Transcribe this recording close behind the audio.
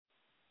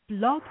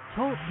Blog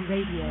Talk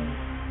Radio.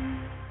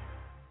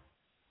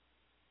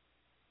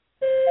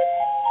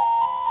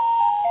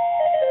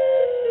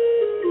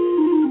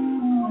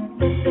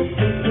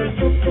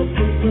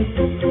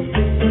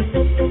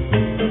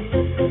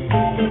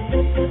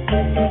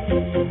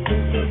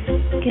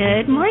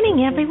 Good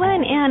morning,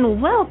 everyone,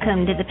 and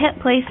welcome to the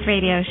Pet Place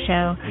Radio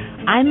Show.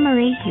 I'm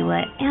Marie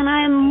Hulett, and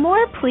I'm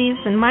more pleased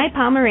than my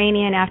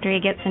Pomeranian after he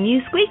gets a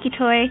new squeaky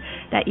toy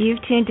that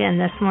you've tuned in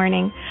this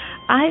morning.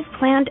 I've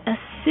planned a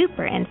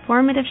super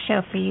informative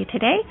show for you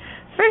today.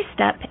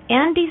 First up,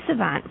 Andy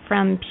Savant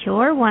from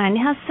Pure One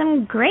has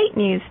some great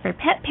news for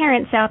pet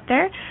parents out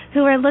there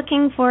who are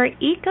looking for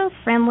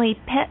eco-friendly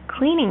pet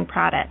cleaning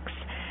products.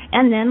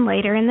 And then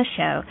later in the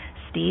show,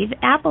 Steve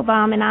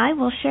Appelbaum and I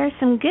will share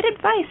some good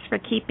advice for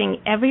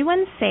keeping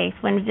everyone safe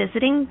when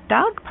visiting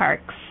dog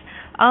parks.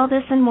 All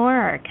this and more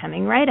are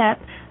coming right up,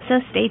 so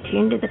stay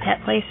tuned to the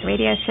Pet Place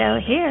Radio Show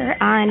here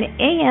on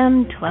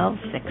AM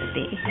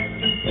 1260.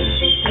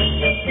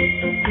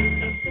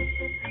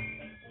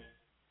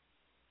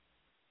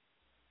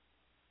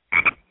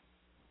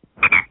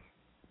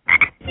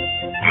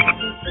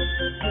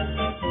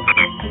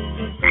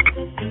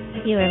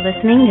 You are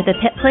listening to the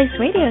Pet Place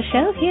Radio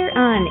Show here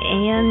on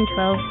AM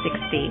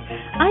 1260.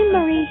 I'm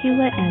Marie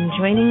Hulett, and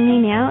joining me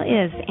now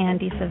is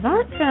Andy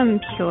Savant from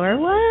Pure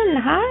One.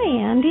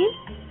 Hi, Andy.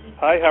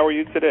 Hi, how are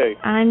you today?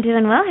 I'm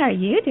doing well. How are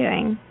you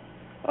doing?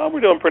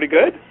 We're doing pretty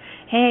good.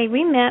 Hey,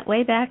 we met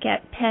way back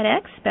at Pet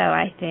Expo,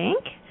 I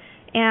think,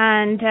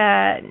 and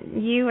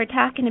you were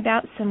talking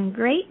about some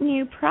great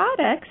new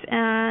products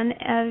and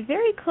a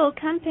very cool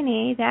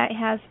company that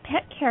has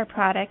pet care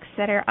products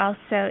that are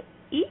also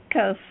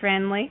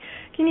eco-friendly.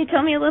 Can you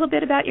tell me a little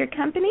bit about your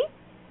company?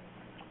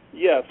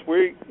 Yes,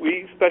 we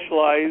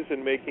specialize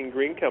in making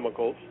green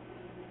chemicals.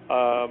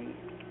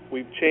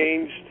 We've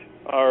changed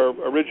our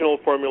original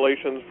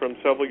formulations from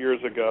several years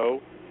ago.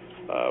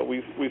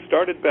 We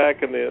started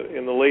back in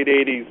the late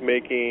 80s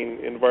making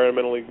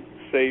environmentally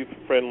safe,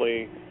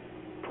 friendly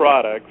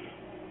products,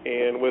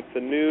 and with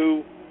the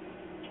new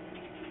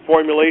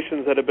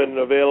formulations that have been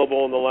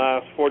available in the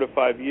last 4 to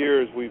 5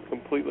 years, we've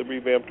completely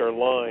revamped our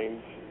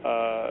lines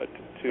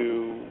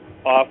to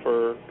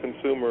offer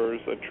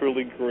consumers a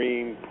truly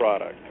green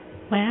product.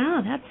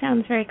 Wow, that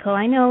sounds very cool.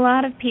 I know a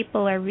lot of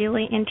people are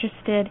really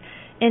interested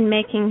in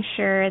making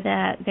sure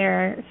that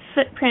their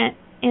footprint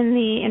in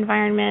the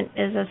environment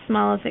is as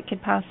small as it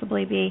could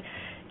possibly be,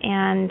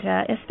 and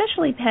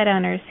especially pet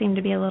owners seem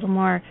to be a little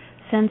more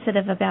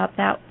sensitive about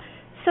that.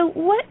 So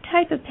what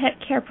type of pet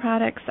care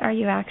products are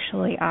you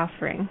actually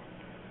offering?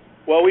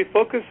 Well, we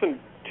focus in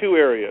two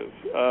areas.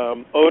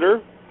 Odor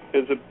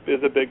is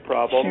a big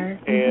problem, sure.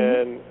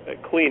 And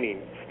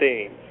cleaning,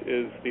 stains,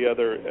 is the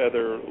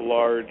other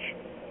large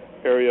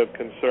area of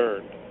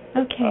concern.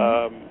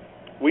 Okay.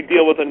 We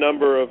deal with a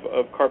number of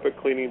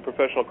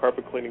professional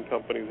carpet cleaning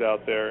companies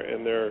out there,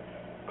 and they're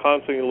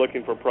constantly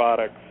looking for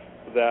products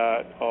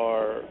that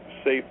are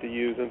safe to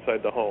use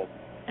inside the home.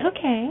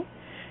 Okay.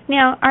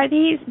 Now, do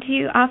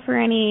you offer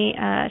any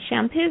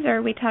shampoos, or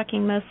are we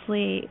talking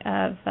mostly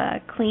of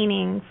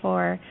cleaning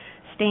for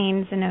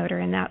stains and odor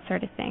and that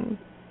sort of thing?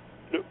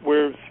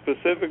 We're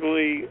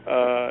specifically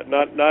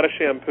not a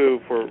shampoo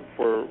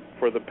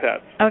for the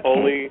pets.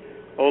 Okay.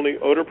 Only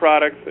odor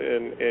products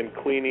and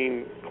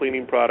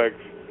cleaning products,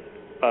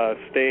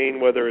 stain,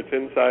 whether it's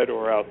inside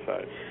or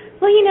outside.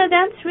 Well,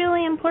 that's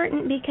really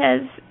important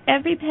because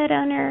every pet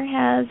owner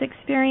has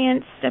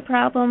experienced a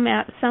problem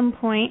at some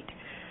point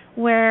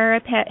where a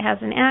pet has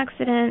an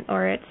accident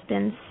or it's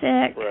been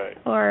sick, right,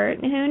 or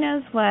who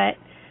knows what,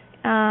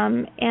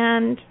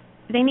 and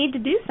they need to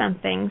do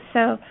something.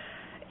 So,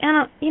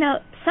 and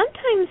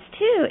sometimes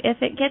too,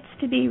 if it gets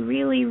to be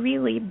really,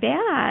 really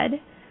bad,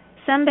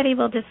 somebody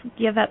will just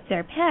give up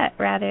their pet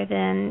rather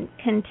than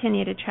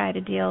continue to try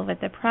to deal with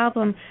the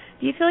problem.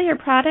 Do you feel your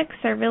products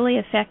are really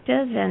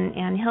effective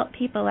and help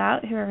people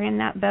out who are in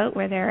that boat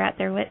where they're at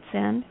their wits'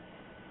 end?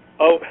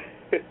 Oh,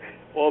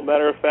 well,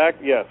 matter of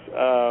fact, yes.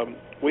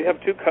 We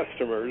have two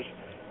customers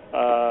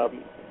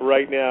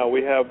right now.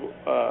 We have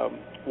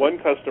one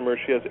customer.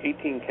 She has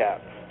 18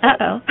 cats.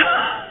 Uh-oh.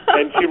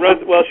 And she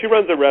runs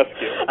a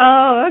rescue.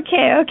 Oh,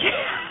 okay.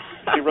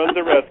 She runs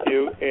a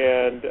rescue,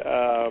 and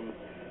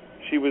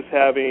she was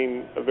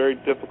having a very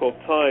difficult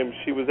time.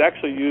 She was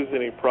actually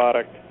using a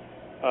product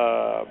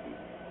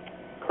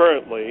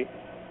currently,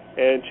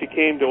 and she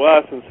came to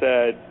us and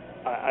said,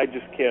 I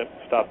just can't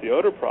stop the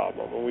odor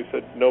problem. And we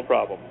said, no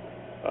problem.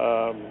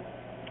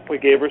 We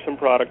gave her some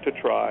product to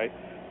try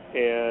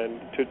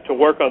and to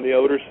work on the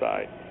odor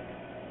side.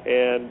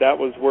 And that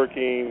was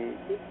working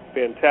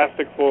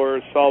fantastic for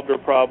her, solved her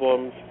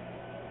problems.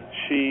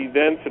 She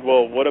then said,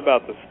 well, what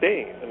about the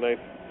stain? And I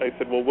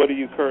said, well, what are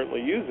you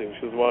currently using?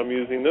 She says, well, I'm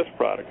using this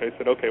product. I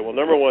said, okay, well,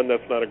 number one,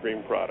 that's not a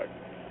green product.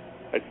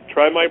 I said,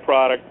 try my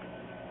product,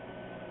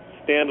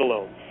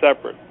 standalone,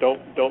 separate,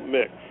 don't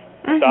mix.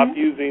 Mm-hmm. Stop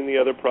using the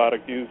other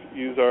product,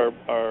 use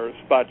our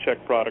spot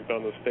check product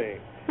on the stain.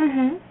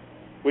 Mm-hmm.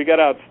 We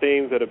got out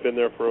stains that have been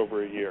there for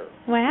over a year.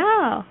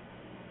 Wow,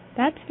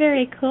 that's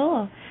very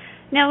cool.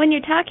 Now, when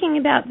you're talking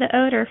about the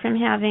odor from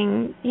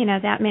having,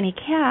 that many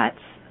cats,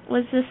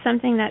 was this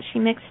something that she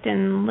mixed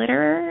in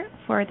litter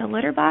for the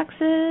litter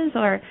boxes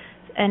or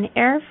an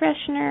air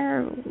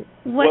freshener?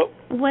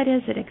 What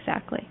is it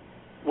exactly?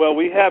 Well,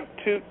 we have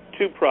two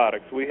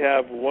products. We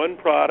have one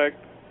product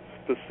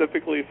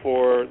specifically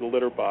for the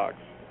litter box,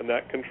 and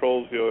that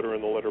controls the odor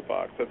in the litter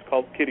box. That's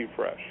called Kitty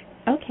Fresh.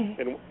 Okay.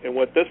 And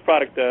what this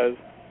product does,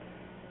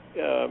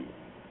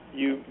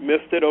 you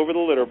mist it over the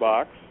litter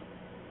box,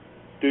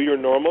 do your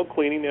normal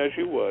cleaning as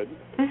you would,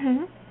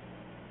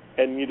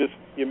 and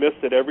you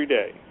mist it every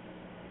day.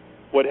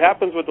 What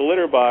happens with the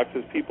litter box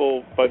is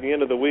people, by the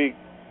end of the week,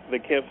 they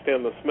can't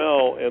stand the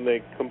smell, and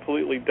they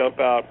completely dump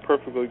out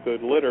perfectly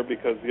good litter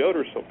because the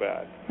odor's so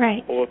bad.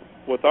 Right. Well,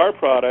 with our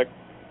product,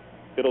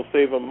 it'll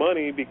save them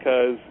money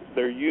because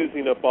they're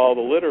using up all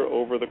the litter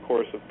over the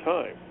course of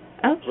time.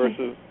 Okay.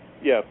 Versus,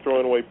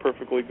 throwing away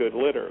perfectly good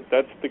litter.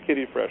 That's the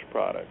Kitty Fresh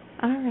product.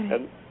 All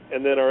right.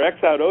 And then our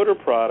X-Out Odor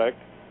product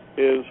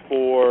is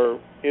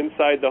for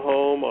inside the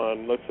home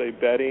on, let's say,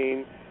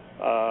 bedding,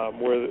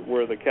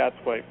 where the cats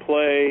might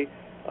play.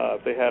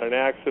 If they had an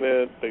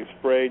accident, they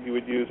sprayed, you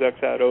would use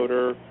X-Out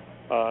Odor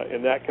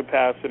in that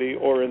capacity,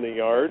 or in the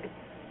yard.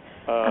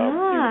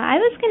 I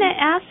was going to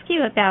ask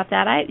you about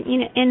that.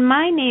 In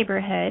my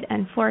neighborhood,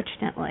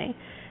 unfortunately,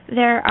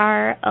 there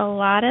are a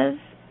lot of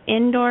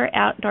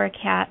indoor-outdoor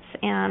cats,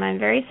 and I'm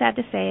very sad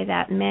to say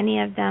that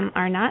many of them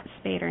are not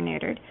spayed or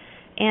neutered.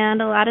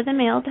 And a lot of the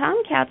male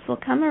tomcats will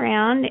come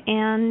around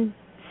and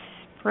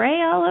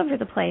spray all over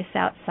the place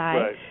outside.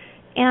 Right.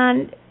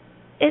 And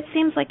it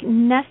seems like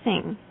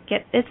nothing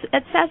it's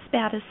as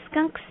bad as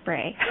skunk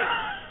spray.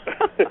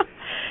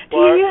 Do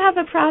you have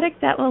a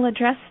product that will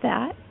address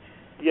that?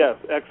 Yes,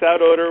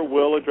 X-Out Odor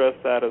will address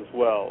that as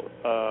well.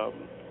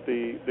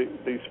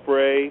 The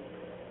spray,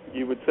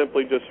 you would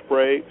simply just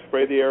spray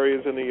the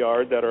areas in the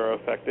yard that are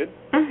affected.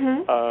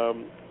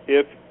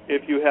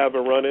 If you have a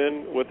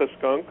run-in with a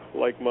skunk,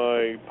 like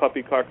my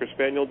puppy Cocker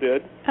Spaniel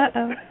did,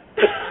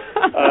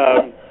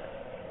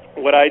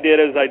 what I did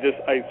is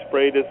I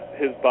sprayed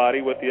his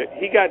body with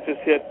he got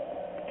just hit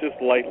just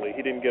lightly.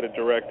 He didn't get a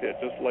direct hit,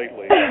 just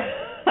lightly.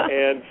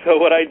 And so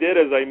what I did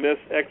is I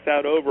mist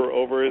X-Out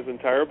over his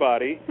entire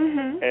body,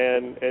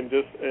 and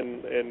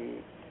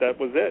that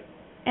was it.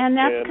 And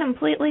that's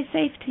completely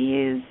safe to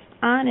use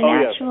on an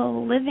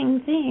actual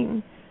living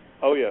thing.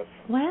 Oh, yes.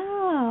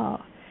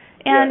 Wow.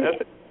 And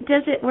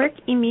does it work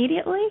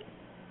immediately?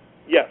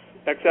 Yes.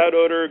 X-Out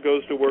Odor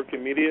goes to work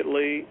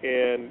immediately,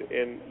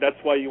 and that's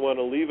why you want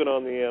to leave it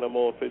on the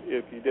animal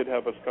if you did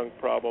have a skunk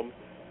problem.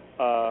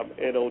 And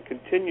it'll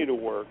continue to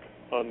work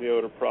on the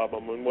odor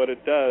problem. And what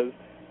it does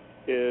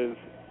is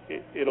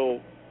it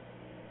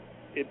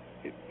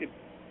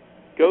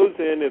goes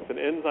in. It's an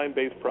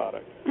enzyme-based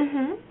product,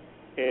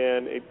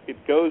 and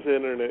it goes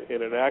in and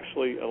it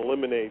actually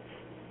eliminates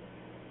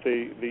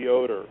the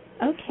odor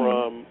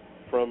from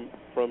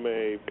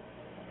a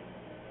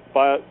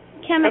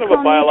kind of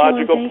a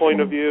biological point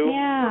of view.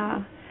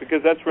 Yeah.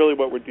 Because that's really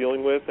what we're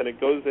dealing with, and it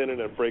goes in and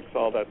it breaks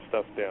all that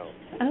stuff down.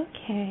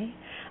 Okay.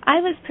 I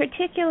was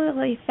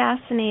particularly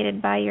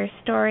fascinated by your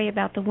story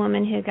about the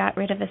woman who got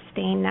rid of a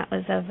stain that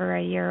was over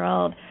a year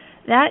old.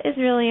 That is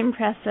really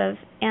impressive,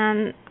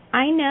 and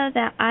I know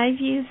that I've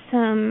used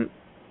some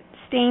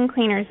stain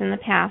cleaners in the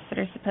past that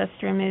are supposed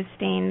to remove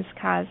stains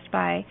caused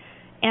by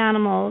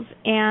animals,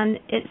 and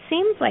it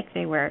seems like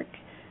they work,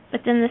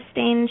 but then the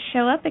stains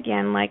show up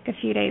again like a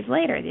few days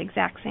later, the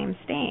exact same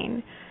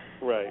stain.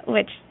 Right.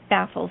 Which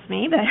baffles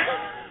me, but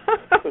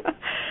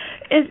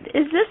is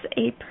this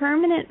a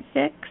permanent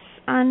fix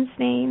on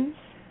stains?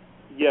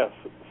 Yes.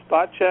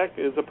 Spot check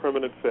is a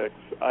permanent fix.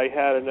 I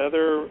had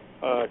another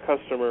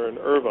customer in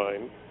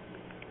Irvine.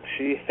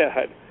 She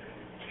has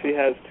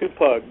 2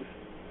 pugs,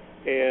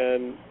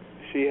 and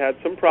she had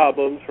some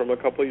problems from a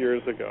couple of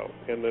years ago,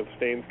 and the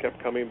stains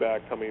kept coming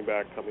back.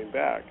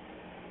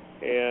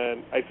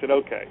 And I said,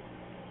 okay,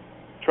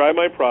 try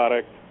my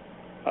product,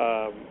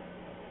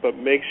 but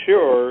make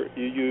sure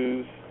you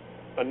use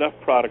enough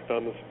product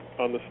on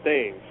the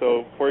stain.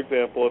 So, for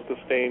example, if the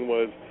stain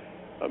was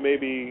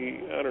maybe,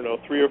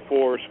 3 or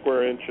 4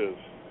 square inches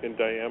in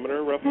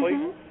diameter, roughly,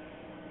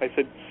 I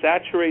said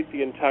saturate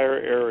the entire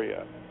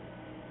area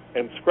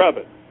and scrub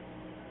it.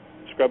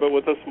 Scrub it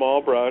with a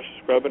small brush,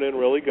 scrub it in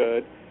really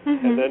good,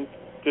 and then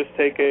just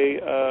take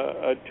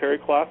a terry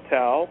cloth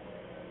towel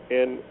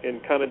and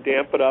kind of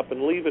damp it up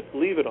and leave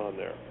it on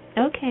there.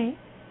 Okay.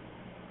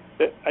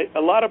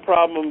 A lot of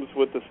problems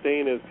with the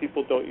stain is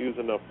people don't use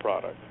enough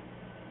product.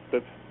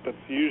 That's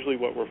usually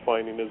what we're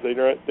finding is they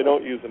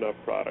don't use enough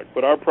product.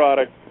 But our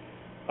product,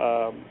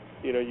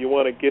 you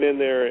want to get in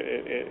there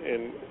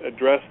and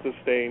address the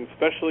stain,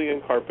 especially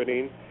in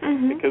carpeting,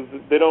 because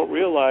they don't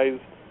realize,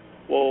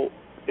 well,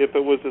 if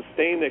it was a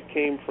stain that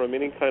came from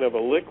any kind of a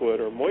liquid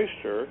or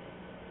moisture,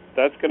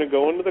 that's going to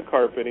go into the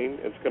carpeting.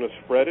 It's going to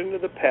spread into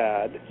the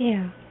pad.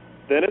 Yeah.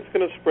 Then it's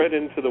going to spread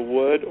into the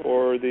wood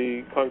or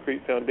the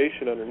concrete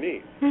foundation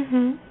underneath.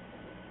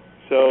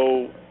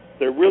 So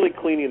they're really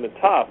cleaning the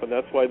top, and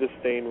that's why the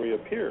stain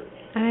reappears.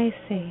 I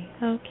see.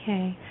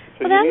 Okay.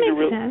 So well, that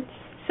makes sense.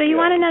 So you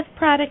want enough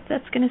product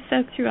that's going to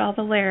soak through all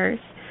the layers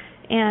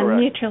and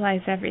Correct.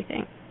 neutralize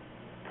everything.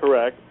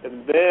 Correct.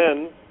 And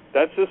then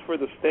that's just for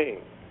the stain.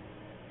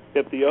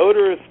 If the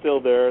odor is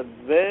still there,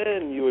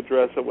 then you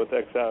address it with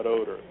X-Out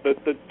odor.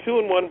 The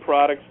 2-in-1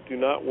 products do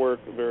not work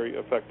very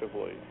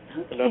effectively.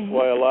 Okay. And that's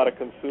why a lot of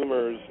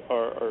consumers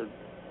are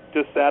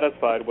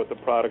dissatisfied with the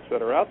products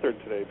that are out there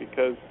today,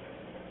 because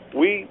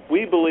we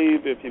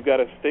believe if you've got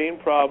a stain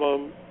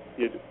problem,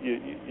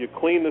 you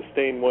clean the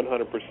stain 100%.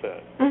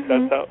 Mm-hmm.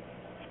 That's how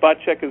Spot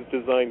Check is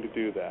designed to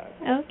do that.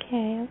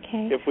 Okay.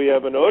 If we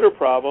have an odor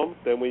problem,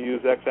 then we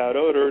use X-Out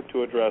odor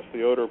to address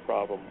the odor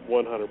problem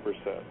 100%.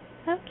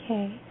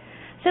 Okay.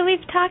 So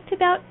we've talked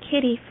about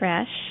Kitty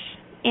Fresh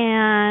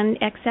and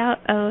X-Out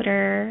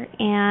odor,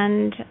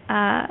 and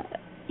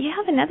you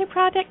have another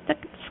product that's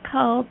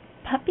called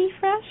Puppy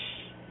Fresh?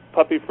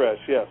 Puppy Fresh,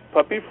 yes.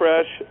 Puppy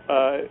Fresh,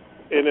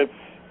 and it's,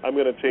 I'm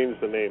going to change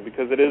the name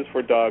because it is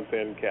for dogs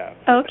and cats.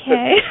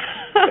 Okay.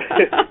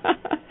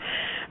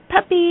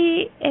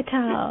 Puppy et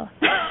al.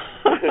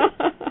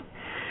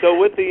 So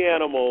with the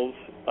animals,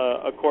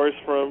 of course,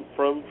 from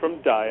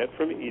diet,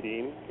 from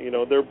eating,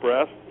 their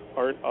breasts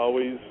aren't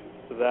always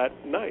that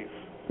nice.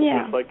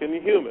 Yeah. Just like in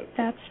humans.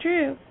 That's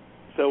true.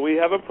 So we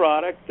have a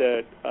product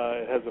that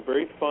has a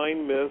very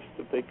fine mist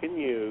that they can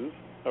use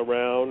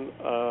around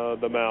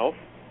the mouth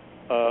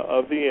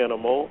of the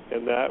animal,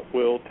 and that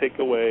will take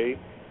away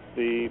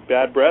the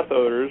bad breath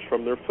odors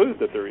from their food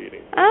that they're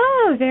eating.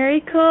 Oh,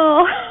 very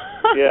cool.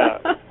 Yeah.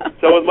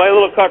 So with my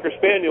little Cocker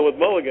Spaniel, with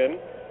Mulligan,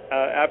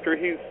 after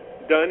he's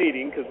done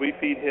eating, because we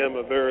feed him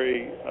a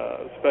very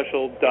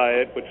special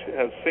diet which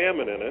has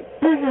salmon in it,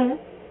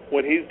 mm-hmm.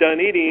 When he's done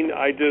eating,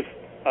 I just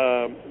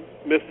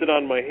mist it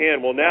on my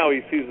hand. Well, now he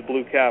sees the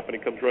blue cap and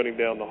he comes running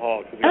down the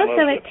hall because he loves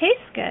so it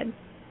tastes good.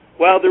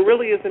 Well, there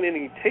really isn't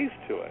any taste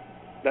to it.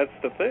 That's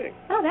the thing.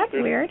 Oh, that's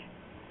weird.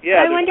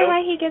 Yeah. I wonder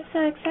why he gets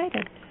so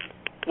excited.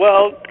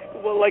 Well,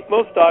 like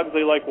most dogs,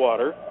 they like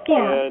water.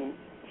 Yeah. And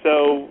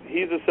so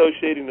he's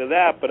associating to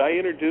that, but I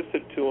introduced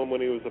it to him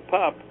when he was a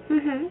pup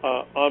mm-hmm.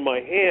 On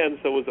my hand,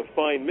 so it was a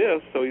fine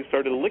mist, so he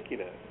started licking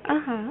it.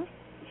 Uh-huh.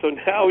 So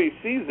now he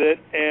sees it,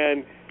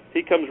 and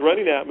he comes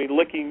running at me,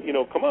 licking,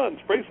 come on,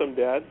 spray some,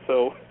 Dad.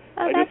 So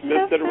I just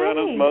mist it around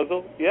his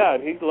muzzle. Yeah,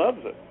 and he loves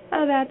it.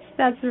 Oh,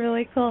 that's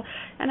really cool.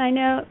 And I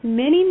know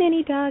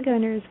many dog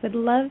owners would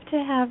love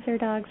to have their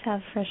dogs have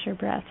fresher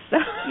breath. So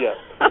yes.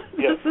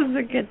 This is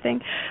a good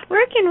thing.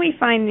 Where can we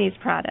find these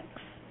products?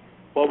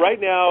 Well, right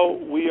now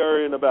we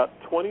are in about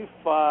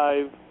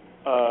 25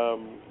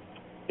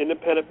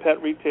 independent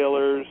pet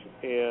retailers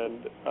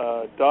and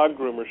dog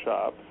groomer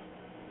shops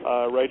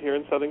right here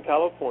in Southern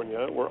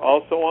California. We're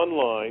also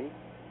online,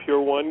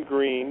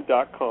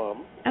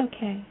 pureonegreen.com.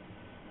 Okay.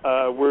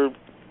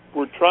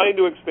 We're trying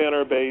to expand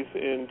our base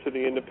into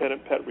the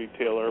independent pet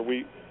retailer.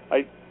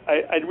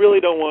 I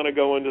really don't want to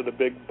go into the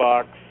big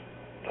box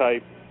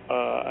type.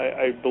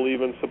 I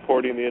believe in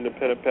supporting the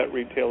independent pet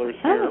retailers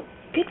here. Oh,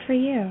 good for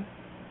you.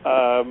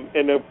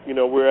 And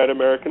we're at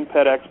American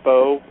Pet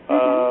Expo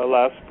mm-hmm.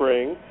 last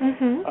spring.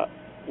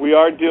 Mm-hmm. We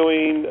are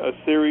doing a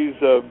series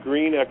of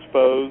green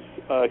expos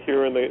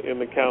here in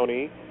the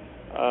county.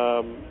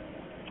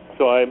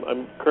 So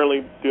I'm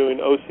currently doing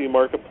OC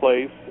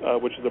Marketplace,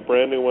 which is a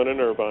brand new one in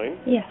Irvine.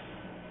 Yes.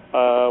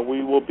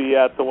 We will be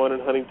at the one in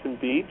Huntington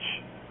Beach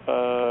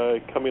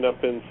coming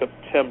up in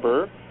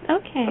September.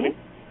 Okay.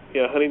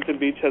 Huntington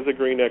Beach has a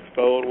green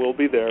expo, and we'll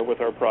be there with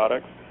our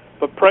products.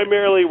 But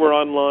primarily we're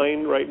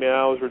online right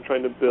now as we're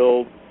trying to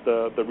build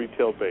the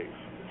retail base.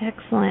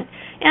 Excellent.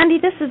 Andy,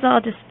 this is all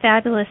just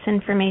fabulous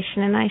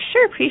information, and I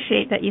sure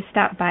appreciate that you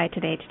stopped by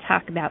today to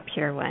talk about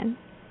Pure One.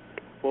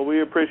 Well,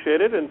 we appreciate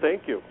it, and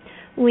thank you.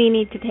 We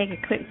need to take a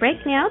quick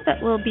break now,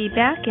 but we'll be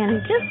back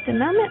in just a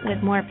moment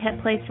with more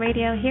Pet Place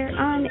Radio here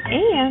on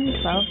AM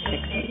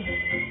 1260.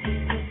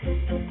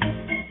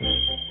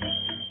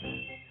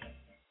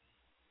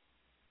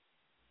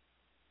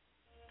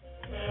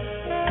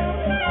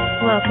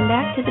 Welcome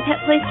back to the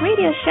Pet Place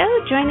Radio Show.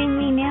 Joining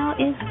me now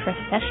is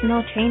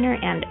professional trainer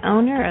and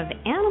owner of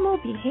Animal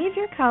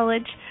Behavior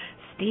College,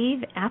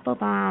 Steve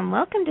Appelbaum.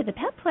 Welcome to the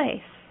Pet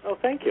Place. Oh,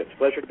 thank you. It's a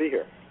pleasure to be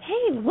here.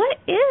 Hey, what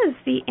is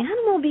the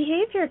Animal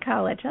Behavior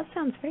College? That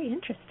sounds very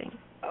interesting.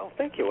 Oh,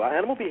 thank you.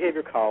 Animal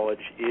Behavior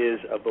College is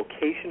a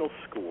vocational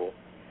school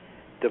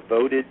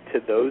devoted to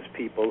those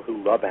people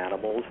who love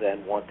animals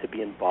and want to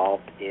be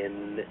involved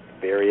in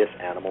various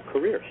animal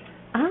careers.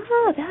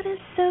 Oh, that is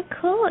so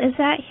cool. Is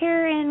that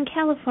here in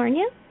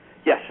California?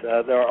 Yes,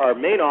 there are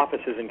main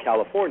offices in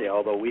California,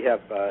 although we have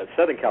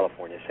Southern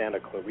California, Santa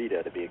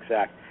Clarita to be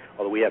exact,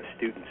 although we have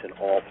students in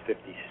all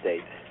 50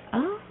 states.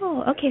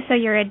 Oh, okay, so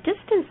you're a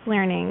distance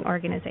learning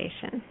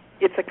organization.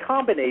 It's a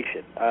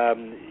combination.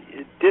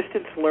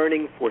 Distance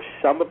learning for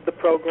some of the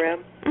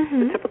program.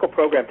 Mm-hmm. The typical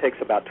program takes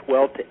about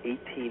 12 to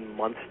 18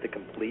 months to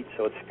complete,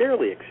 so it's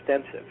fairly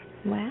extensive.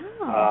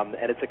 Wow.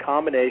 And it's a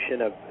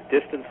combination of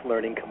distance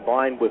learning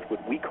combined with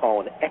what we call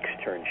an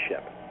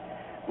externship.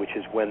 which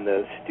is when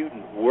the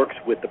student works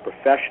with the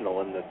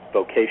professional in the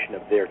vocation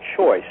of their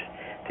choice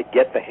to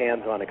get the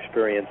hands-on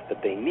experience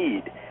that they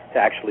need to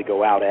actually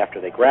go out after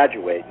they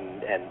graduate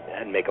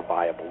and make a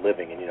viable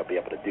living and, be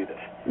able to do this.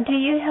 Do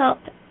you help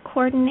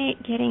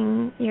coordinate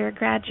getting your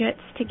graduates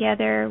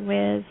together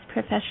with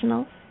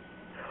professionals?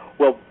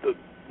 Well,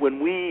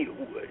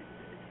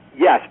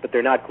 yes, but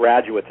they're not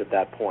graduates at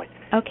that point.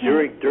 Okay.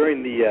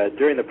 During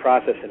the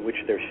process in which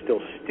they're still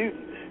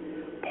students,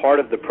 part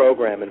of the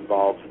program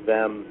involves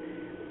them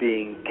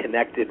being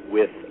connected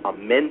with a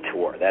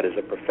mentor, that is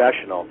a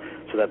professional,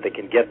 so that they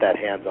can get that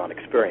hands-on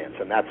experience.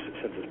 And that's,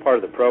 since it's part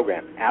of the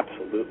program,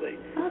 absolutely.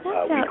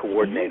 We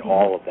coordinate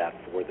all of that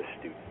for the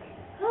students.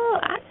 Oh,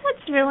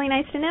 that's really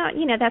nice to know.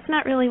 That's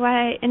not really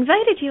why I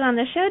invited you on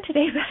the show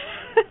today, but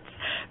it's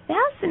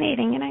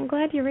fascinating, and I'm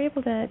glad you were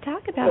able to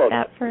talk about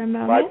that for a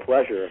moment. My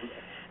pleasure.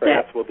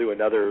 Perhaps we'll do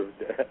another...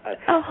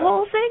 a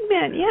whole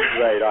segment, yeah.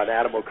 Right, on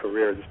animal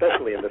careers,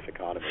 especially in this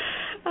economy.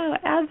 Oh,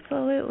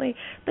 absolutely.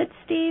 But,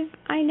 Steve,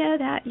 I know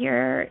that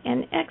you're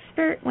an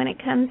expert when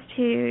it comes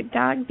to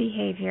dog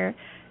behavior,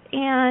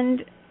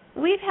 and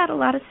we've had a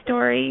lot of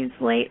stories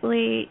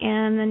lately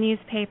in the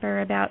newspaper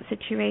about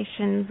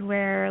situations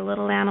where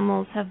little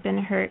animals have been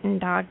hurt in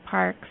dog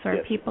parks or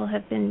people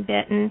have been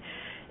bitten.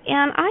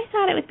 And I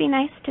thought it would be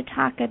nice to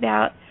talk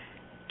about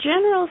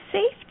general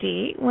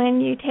safety when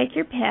you take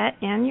your pet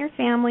and your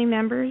family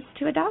members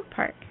to a dog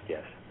park.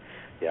 Yes.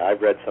 Yeah,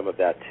 I've read some of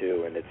that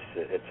too, and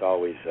it's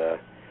always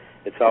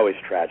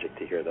tragic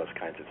to hear those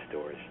kinds of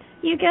stories.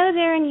 You go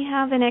there and you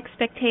have an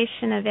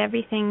expectation of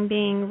everything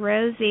being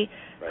rosy.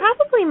 Right.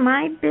 Probably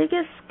my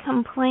biggest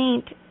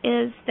complaint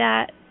is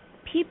that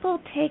people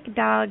take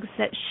dogs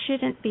that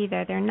shouldn't be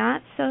there. They're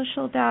not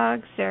social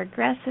dogs. They're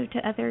aggressive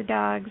to other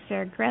dogs.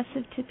 They're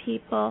aggressive to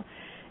people.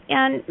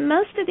 And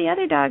most of the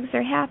other dogs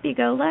are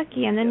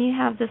happy-go-lucky, and then you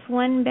have this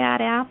one bad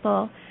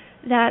apple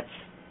that's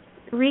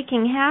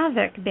wreaking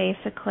havoc,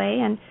 basically.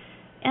 And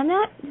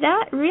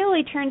that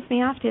really turns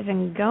me off to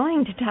even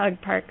going to dog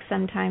parks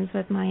sometimes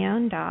with my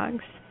own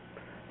dogs.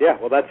 Yeah,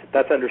 well,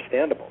 that's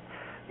understandable.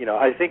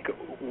 I think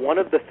one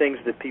of the things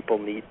that people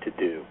need to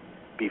do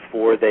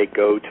before they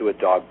go to a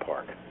dog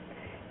park,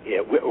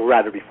 or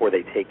rather before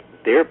they take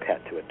their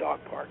pet to a dog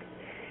park,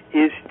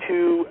 is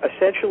to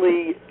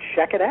essentially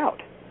check it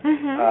out.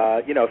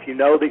 Mm-hmm. If you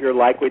know that you're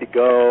likely to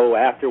go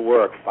after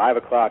work, 5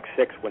 o'clock,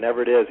 6,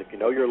 whenever it is, if you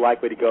know you're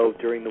likely to go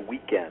during the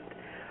weekend,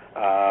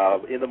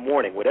 in the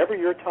morning, whatever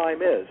your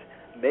time is,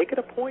 make it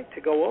a point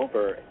to go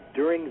over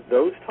during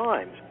those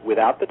times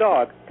without the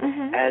dog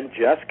and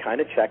just kind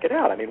of check it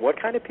out. I mean, what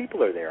kind of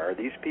people are there? Are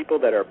these people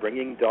that are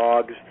bringing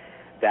dogs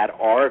that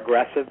are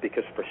aggressive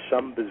because for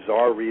some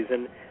bizarre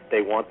reason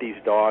they want these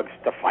dogs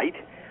to fight?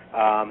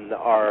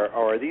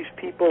 Are these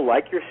people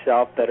like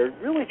yourself that are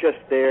really just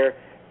there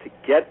to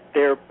get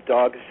their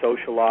dogs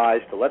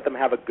socialized, to let them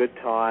have a good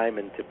time,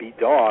 and to be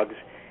dogs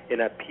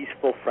in a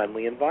peaceful,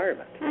 friendly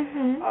environment?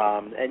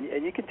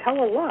 And you can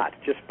tell a lot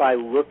just by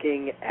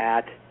looking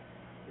at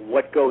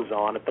what goes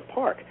on at the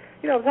park.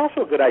 It's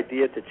also a good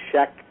idea to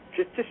check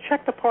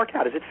the park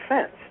out. Is it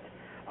fenced?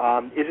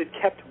 Is it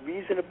kept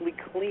reasonably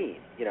clean?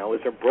 Is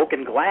there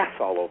broken glass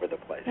all over the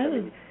place? I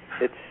mean,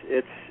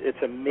 it's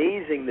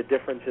amazing the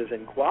differences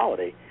in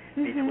quality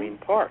between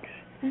parks.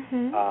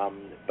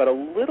 But a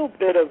little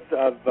bit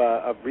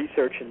of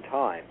research and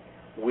time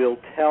will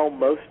tell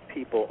most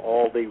people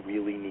all they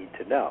really need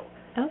to know.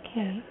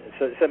 Okay.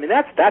 So I mean,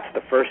 that's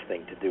the first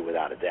thing to do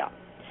without a doubt.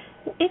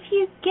 If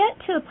you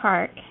get to a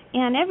park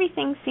and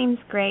everything seems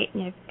great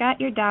and you've got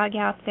your dog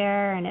out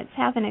there and it's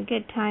having a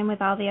good time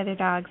with all the other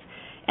dogs,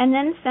 and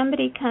then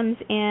somebody comes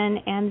in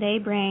and they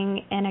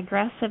bring an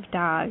aggressive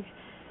dog,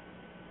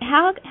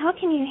 how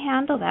can you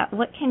handle that?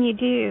 What can you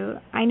do?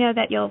 I know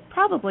that you'll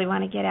probably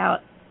want to get out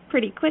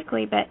pretty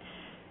quickly, but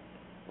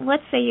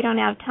let's say you don't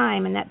have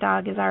time and that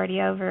dog is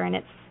already over and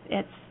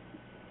it's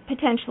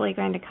potentially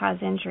going to cause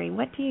injury.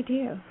 What do you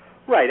do?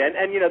 Right, and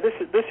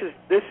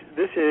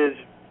this is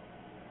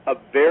a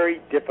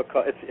very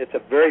difficult. It's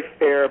a very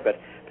fair but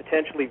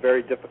potentially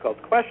very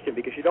difficult question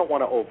because you don't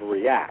want to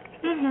overreact.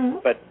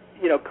 But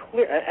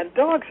clear, and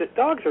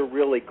dogs are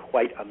really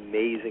quite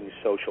amazing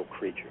social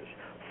creatures.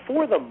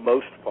 For the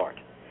most part,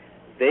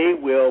 they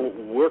will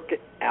work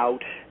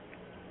out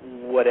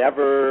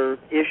whatever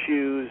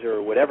issues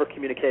or whatever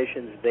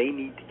communications they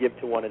need to give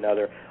to one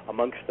another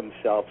amongst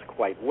themselves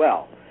quite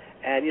well.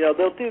 And,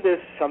 they'll do this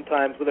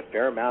sometimes with a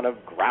fair amount of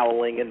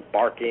growling and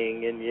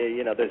barking and,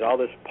 there's all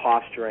this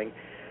posturing.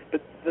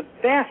 But the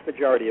vast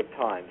majority of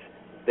times,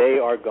 they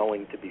are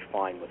going to be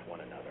fine with one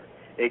another,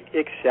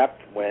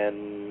 except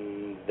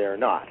when they're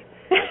not,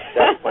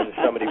 except when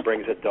somebody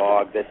brings a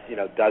dog that,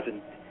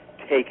 doesn't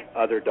take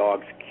other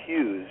dogs'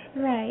 cues,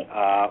 right,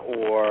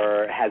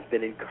 or has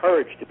been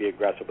encouraged to be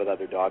aggressive with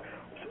other dogs,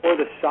 or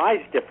the size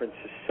difference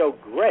is so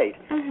great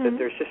that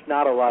there's just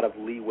not a lot of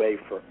leeway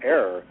for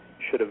error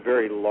should a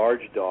very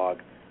large dog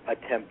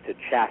attempt to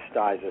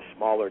chastise a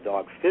smaller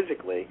dog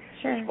physically.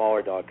 Sure. A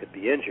smaller dog could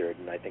be injured,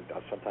 and I think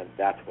sometimes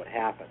that's what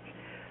happens.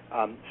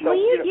 Well,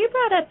 you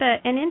brought up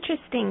an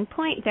interesting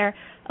point there.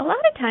 A lot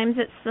of times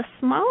it's the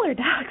smaller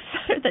dogs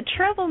that are the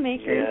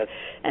troublemakers, yes.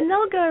 and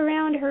they'll go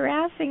around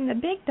harassing the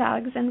big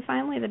dogs, and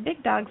finally the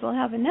big dogs will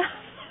have enough.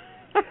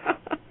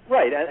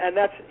 Right, and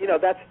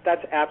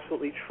that's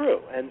absolutely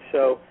true. And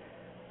so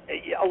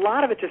a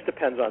lot of it just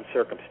depends on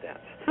circumstance.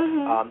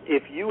 Mm-hmm.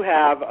 If you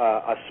have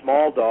a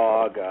small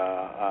dog,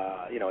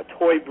 a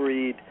toy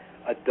breed,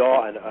 a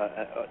dog,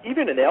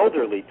 even an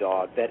elderly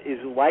dog that is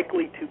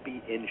likely to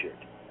be injured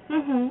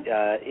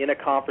in a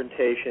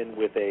confrontation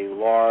with a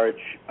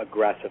large,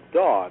 aggressive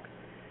dog,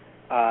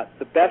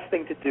 the best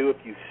thing to do if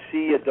you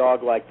see a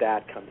dog like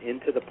that come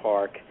into the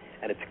park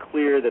and it's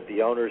clear that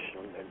the owner's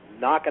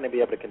not going to be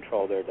able to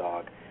control their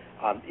dog,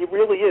 it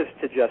really is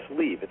to just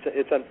leave.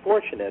 It's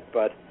unfortunate,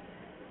 but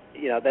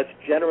that's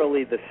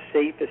generally the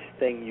safest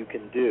thing you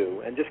can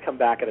do, and just come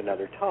back at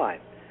another time.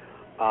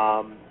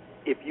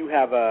 If you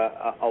have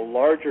a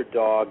larger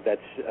dog that's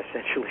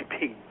essentially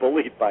being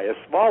bullied by a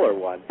smaller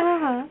one,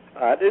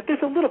 there's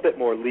a little bit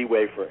more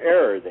leeway for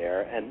error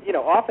there, and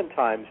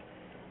oftentimes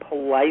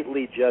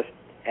politely just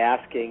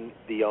asking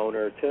the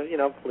owner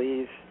to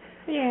please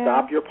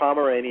stop your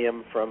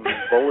Pomeranian from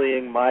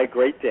bullying my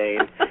Great Dane.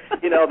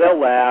 They'll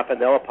laugh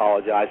and they'll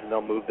apologize and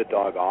they'll move the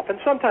dog off. And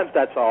sometimes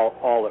that's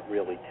all it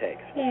really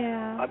takes.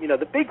 Yeah.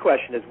 The big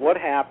question is what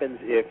happens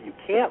if you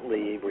can't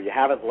leave or you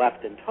haven't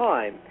left in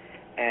time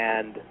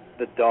and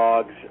the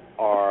dogs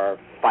are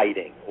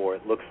fighting, or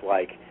it looks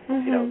like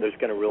there's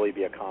going to really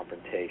be a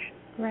confrontation.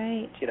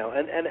 Right.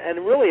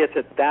 And really it's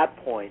at that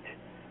point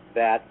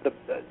that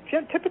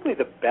typically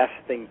the best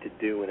thing to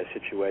do in a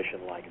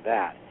situation like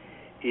that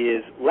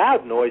is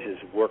loud noises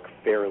work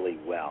fairly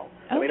well.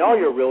 Okay. I mean, all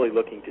you're really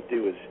looking to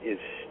do is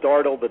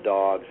startle the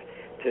dogs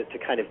to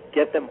kind of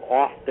get them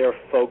off their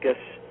focus.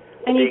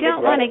 And you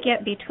don't want to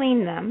get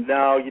between them.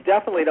 No, you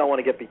definitely don't want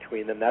to get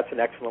between them. That's an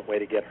excellent way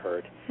to get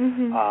hurt.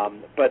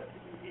 But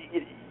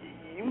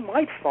you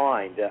might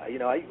find, I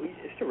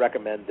used to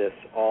recommend this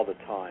all the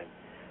time,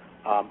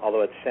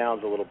 although it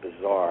sounds a little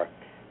bizarre.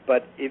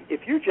 But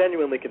if you're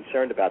genuinely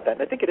concerned about that,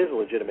 and I think it is a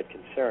legitimate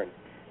concern,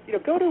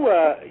 go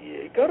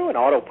to an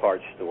auto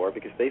parts store,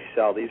 because they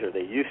sell these, or they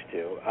used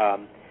to,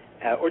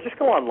 or just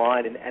go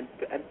online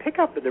and pick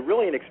up. They're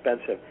really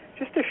inexpensive.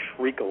 Just a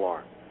shriek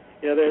alarm.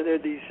 They're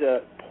these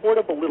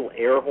portable little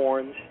air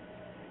horns.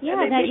 Yeah,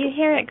 that you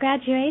hear at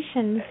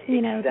graduations.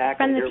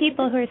 Exactly. From the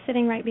people who are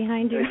sitting right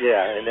behind you.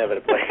 Yeah,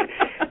 inevitably.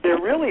 They're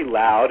really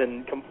loud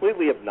and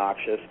completely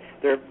obnoxious.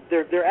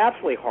 They're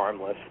absolutely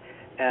harmless.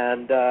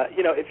 And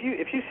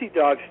if you see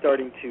dogs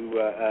starting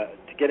to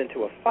get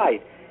into a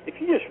fight, if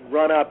you just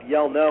run up,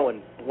 yell no,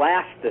 and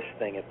blast this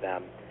thing at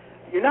them,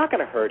 you're not going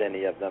to hurt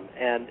any of them.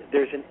 And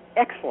there's an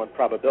excellent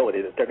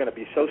probability that they're going to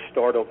be so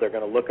startled they're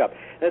going to look up.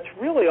 And that's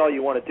really all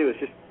you want to do, is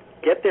just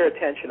get their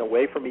attention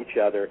away from each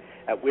other,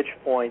 at which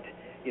point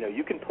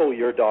you can pull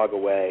your dog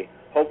away.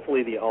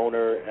 Hopefully the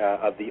owner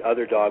of the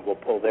other dog will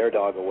pull their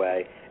dog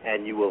away,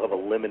 and you will have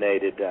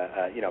eliminated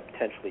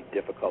potentially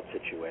difficult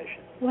situation.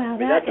 Wow,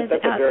 that's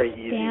a very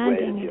easy way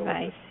to deal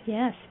advice. With it.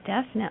 Yes,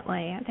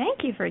 definitely.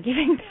 Thank you for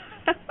giving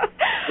that.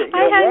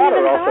 I hadn't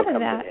even thought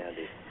of that.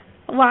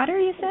 Water,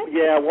 you said?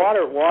 Yeah,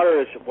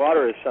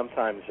 water is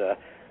sometimes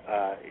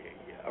a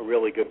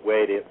really good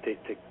way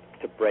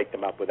to break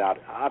them up without.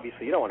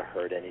 Obviously, you don't want to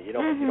hurt any. You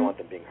don't want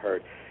them being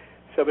hurt.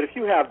 So, but if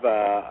you have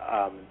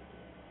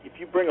if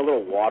you bring a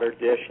little water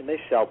dish, and they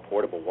sell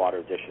portable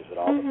water dishes at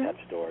all the pet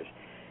stores,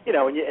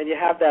 and you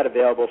have that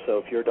available. So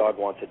if your dog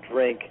wants a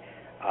drink,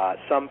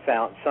 some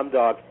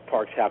dog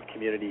parks have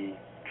community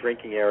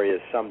drinking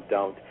areas, some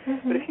don't.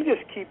 But if you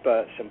just keep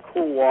some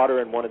cool water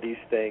in one of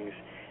these things,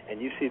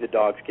 and you see the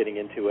dogs getting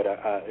into it,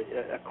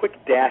 a quick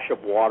dash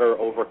of water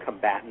over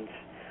combatants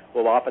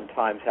will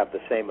oftentimes have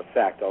the same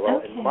effect,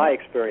 although in my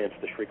experience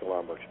the shriek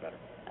alarm works better.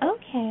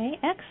 Okay,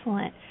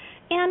 excellent.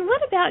 And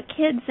what about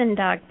kids in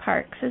dog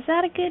parks? Is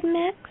that a good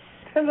mix?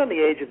 Depends on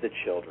the age of the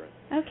children.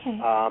 Okay.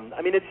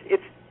 I mean,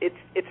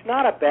 it's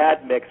not a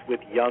bad mix with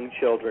young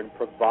children,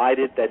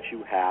 provided that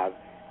you have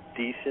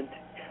decent,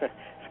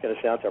 it's going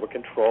to sound terrible,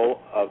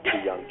 control of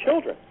the young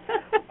children.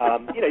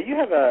 You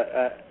have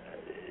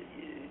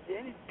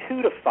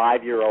 2 to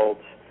 5 year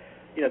olds.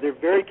 They're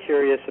very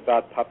curious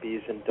about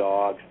puppies and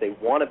dogs. They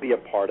want to be a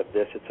part of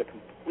this. It's a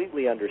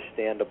completely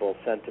understandable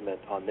sentiment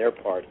on their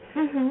part.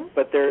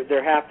 But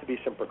there have to be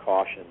some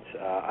precautions.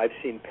 I've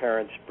seen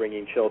parents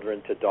bringing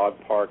children to dog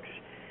parks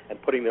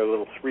and putting their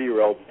little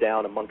 3-year-olds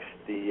down amongst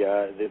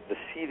the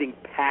seething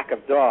pack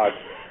of dogs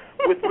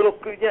with little,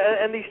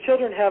 and these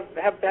children have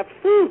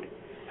food.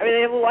 I mean,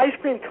 they have a little ice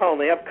cream cone.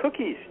 They have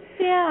cookies.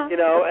 Yeah.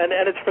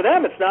 And it's for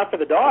them. It's not for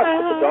the dogs.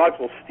 But the dogs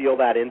will steal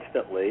that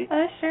instantly.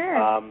 Oh, sure.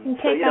 And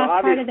take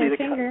off part of their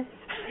finger.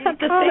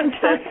 Common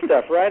sense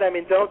stuff, right? I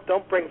mean,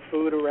 don't bring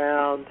food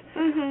around.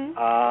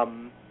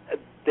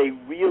 They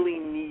really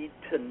need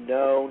to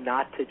know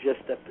not to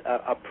just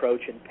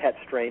approach and pet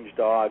strange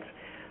dogs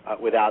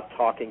without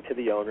talking to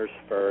the owners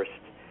first.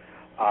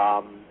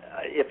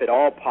 If at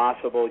all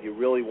possible, you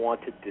really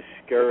want to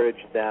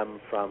discourage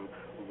them from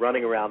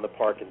running around the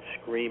park and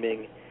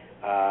screaming.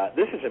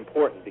 This is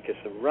important because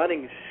the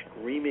running,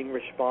 screaming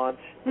response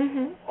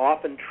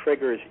often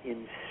triggers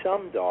in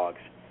some dogs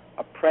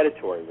a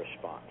predatory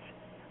response.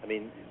 I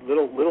mean,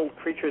 little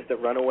creatures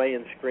that run away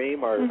and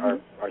scream are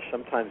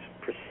sometimes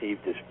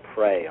perceived as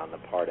prey on the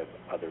part of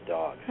other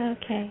dogs.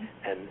 Okay.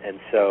 And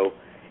so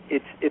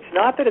it's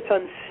not that it's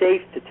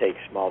unsafe to take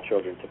small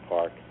children to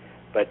park,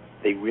 but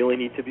they really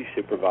need to be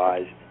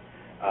supervised,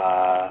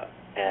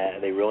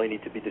 and they really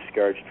need to be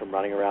discouraged from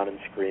running around and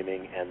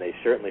screaming, and they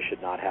certainly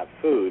should not have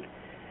food.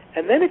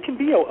 And then it can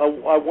be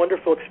a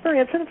wonderful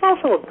experience, and it's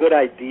also a good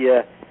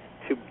idea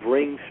to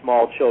bring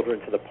small children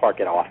to the park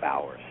at off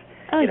hours.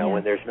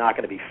 When there's not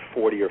going to be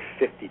 40 or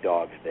 50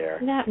 dogs there.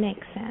 That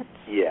makes sense.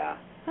 Yeah.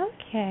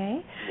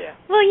 Okay. Yeah.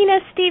 Well,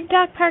 Steve,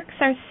 dog parks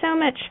are so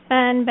much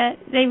fun, but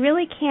they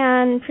really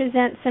can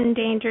present some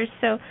dangers.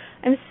 So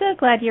I'm so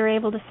glad you were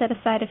able to set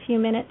aside a few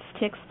minutes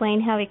to explain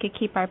how we could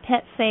keep our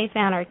pets safe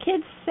and our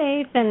kids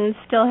safe and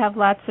still have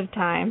lots of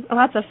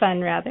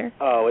fun, rather.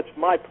 Oh, it's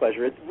my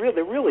pleasure.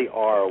 They really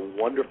are a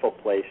wonderful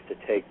place to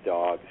take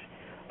dogs,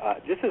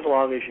 just as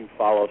long as you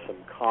follow some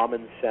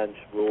common sense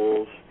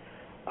rules.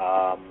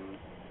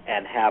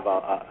 And have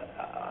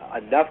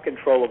enough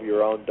control of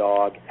your own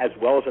dog, as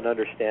well as an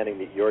understanding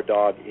that your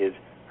dog is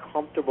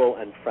comfortable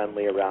and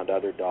friendly around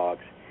other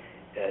dogs.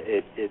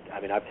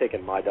 I've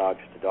taken my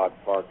dogs to dog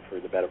park for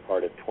the better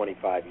part of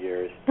 25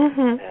 years,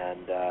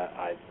 and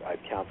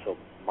I've counseled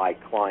my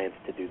clients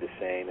to do the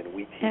same, and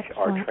we teach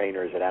our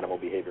trainers at Animal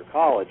Behavior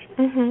College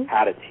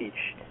how to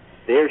teach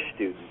their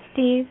students.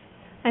 Steve,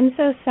 I'm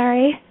so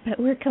sorry, but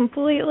we're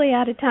completely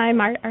out of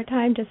time. Our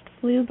time just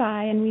flew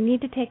by, and we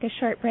need to take a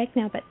short break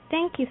now, but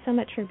thank you so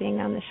much for being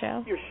on the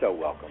show. You're so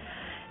welcome.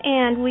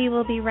 And we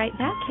will be right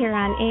back here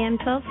on AM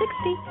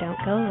 1260. Don't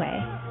go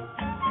away.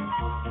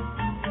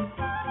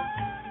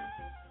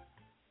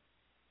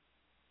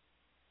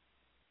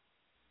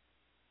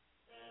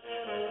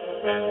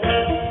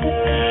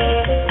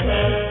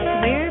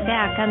 We're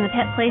back on the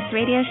Pet Place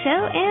Radio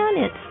Show, and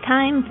it's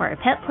time for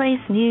Pet Place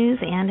news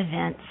and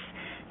events.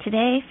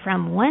 Today,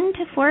 from 1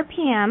 to 4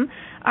 p.m.,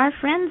 our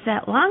friends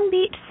at Long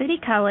Beach City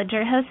College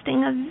are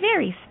hosting a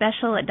very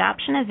special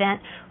adoption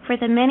event for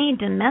the many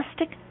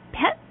domestic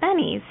pet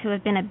bunnies who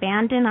have been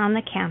abandoned on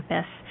the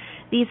campus.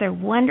 These are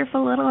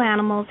wonderful little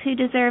animals who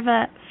deserve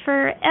a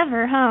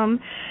forever home.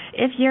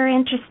 If you're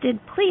interested,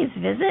 please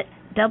visit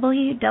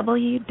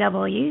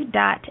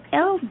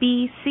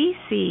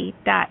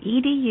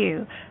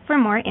www.lbcc.edu for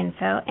more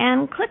info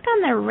and click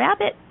on the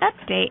rabbit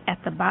update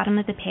at the bottom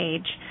of the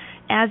page.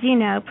 As you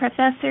know,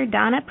 Professor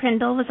Donna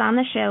Prindle was on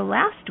the show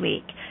last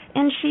week,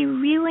 and she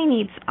really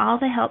needs all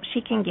the help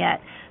she can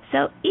get.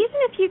 So even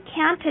if you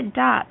can't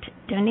adopt,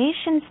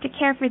 donations to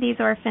care for these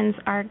orphans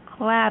are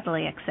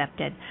gladly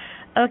accepted.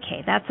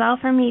 Okay, that's all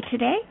from me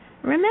today.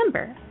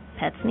 Remember,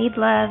 pets need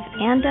love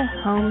and a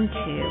home,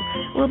 too.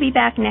 We'll be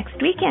back next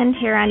weekend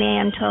here on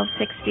AM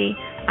 1260.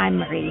 I'm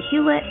Marie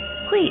Hulett.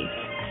 Please,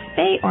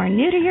 spay or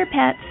neuter your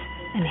pets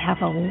and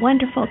have a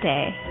wonderful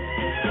day.